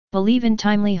Believe in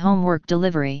timely homework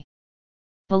delivery.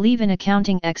 Believe in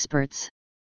accounting experts.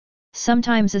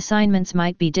 Sometimes assignments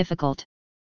might be difficult.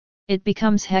 It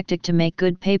becomes hectic to make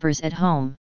good papers at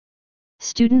home.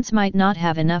 Students might not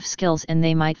have enough skills and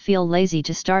they might feel lazy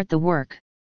to start the work.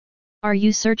 Are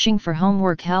you searching for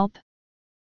homework help?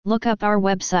 Look up our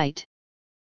website.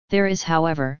 There is,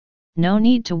 however, no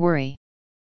need to worry.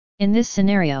 In this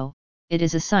scenario, it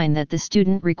is a sign that the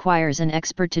student requires an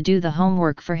expert to do the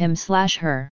homework for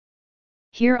him/her.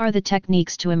 Here are the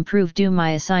techniques to improve do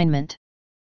my assignment.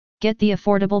 Get the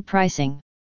affordable pricing.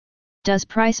 Does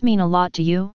price mean a lot to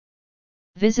you?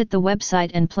 Visit the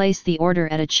website and place the order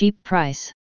at a cheap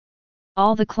price.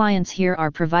 All the clients here are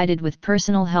provided with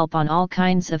personal help on all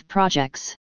kinds of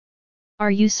projects.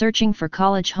 Are you searching for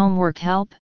college homework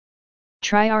help?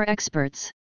 Try our experts.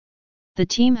 The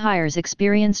team hires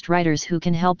experienced writers who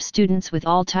can help students with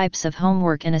all types of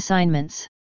homework and assignments.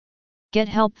 Get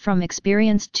help from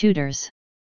experienced tutors.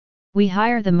 We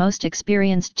hire the most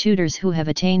experienced tutors who have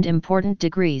attained important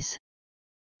degrees.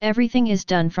 Everything is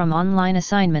done from online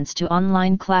assignments to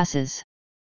online classes.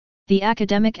 The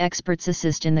academic experts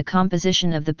assist in the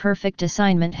composition of the perfect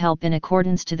assignment help in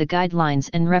accordance to the guidelines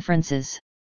and references.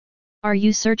 Are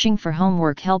you searching for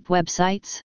homework help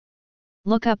websites?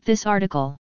 Look up this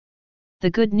article.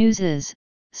 The good news is,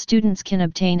 students can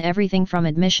obtain everything from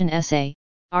admission essay,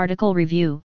 article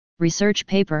review, research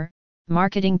paper,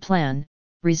 marketing plan,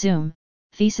 resume,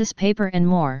 thesis paper and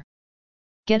more.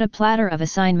 Get a platter of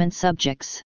assignment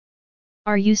subjects.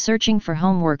 Are you searching for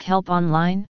homework help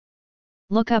online?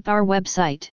 Look up our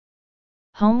website.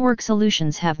 Homework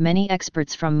Solutions have many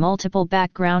experts from multiple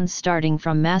backgrounds starting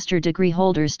from master degree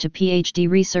holders to PhD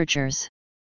researchers.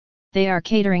 They are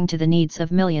catering to the needs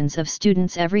of millions of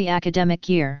students every academic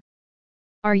year.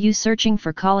 Are you searching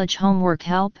for college homework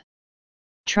help?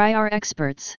 Try our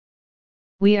experts.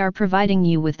 We are providing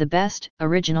you with the best,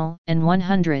 original, and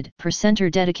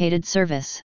 100% dedicated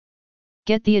service.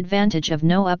 Get the advantage of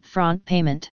no upfront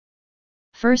payment.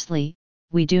 Firstly,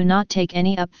 we do not take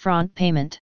any upfront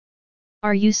payment.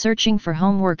 Are you searching for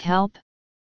homework help?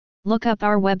 Look up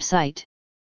our website.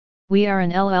 We are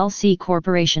an LLC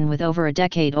corporation with over a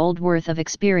decade-old worth of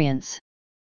experience.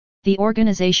 The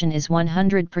organization is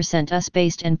 100%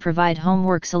 US-based and provide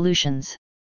homework solutions.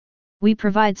 We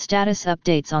provide status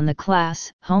updates on the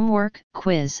class, homework,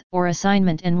 quiz, or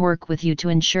assignment and work with you to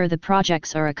ensure the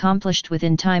projects are accomplished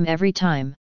within time every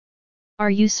time. Are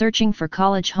you searching for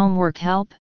college homework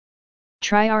help?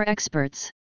 Try our experts.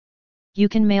 You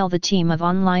can mail the team of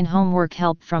online homework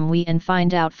help from we and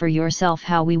find out for yourself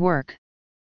how we work.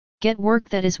 Get work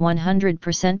that is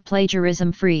 100%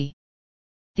 plagiarism free.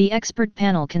 The expert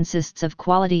panel consists of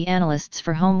quality analysts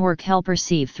for homework help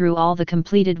receive through all the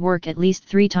completed work at least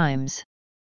 3 times.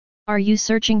 Are you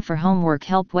searching for homework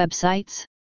help websites?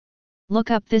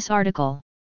 Look up this article.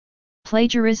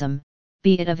 Plagiarism,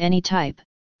 be it of any type,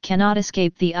 cannot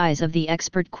escape the eyes of the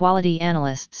expert quality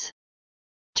analysts.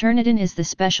 Turnitin is the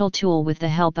special tool with the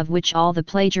help of which all the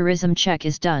plagiarism check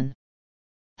is done.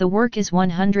 The work is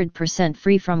 100%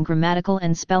 free from grammatical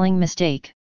and spelling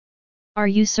mistake. Are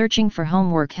you searching for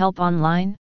homework help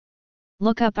online?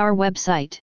 Look up our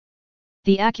website.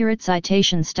 The accurate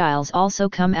citation styles also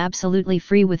come absolutely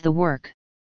free with the work.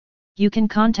 You can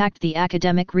contact the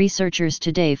academic researchers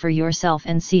today for yourself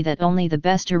and see that only the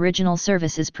best original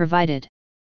service is provided.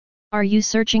 Are you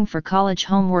searching for college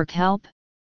homework help?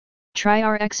 Try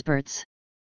our experts.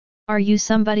 Are you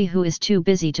somebody who is too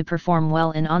busy to perform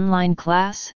well in online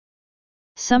class?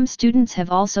 Some students have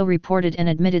also reported and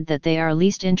admitted that they are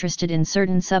least interested in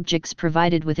certain subjects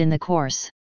provided within the course.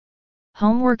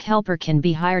 Homework helper can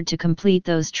be hired to complete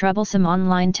those troublesome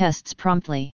online tests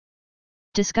promptly.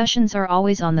 Discussions are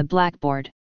always on the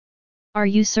blackboard. Are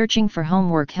you searching for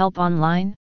homework help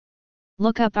online?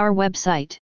 Look up our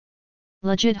website.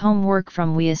 Legit homework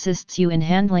from we assists you in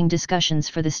handling discussions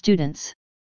for the students.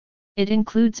 It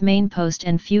includes main post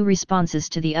and few responses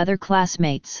to the other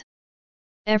classmates.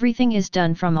 Everything is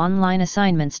done from online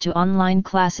assignments to online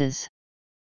classes.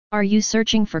 Are you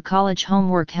searching for college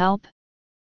homework help?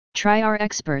 Try our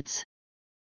experts.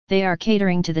 They are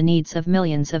catering to the needs of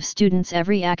millions of students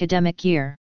every academic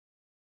year.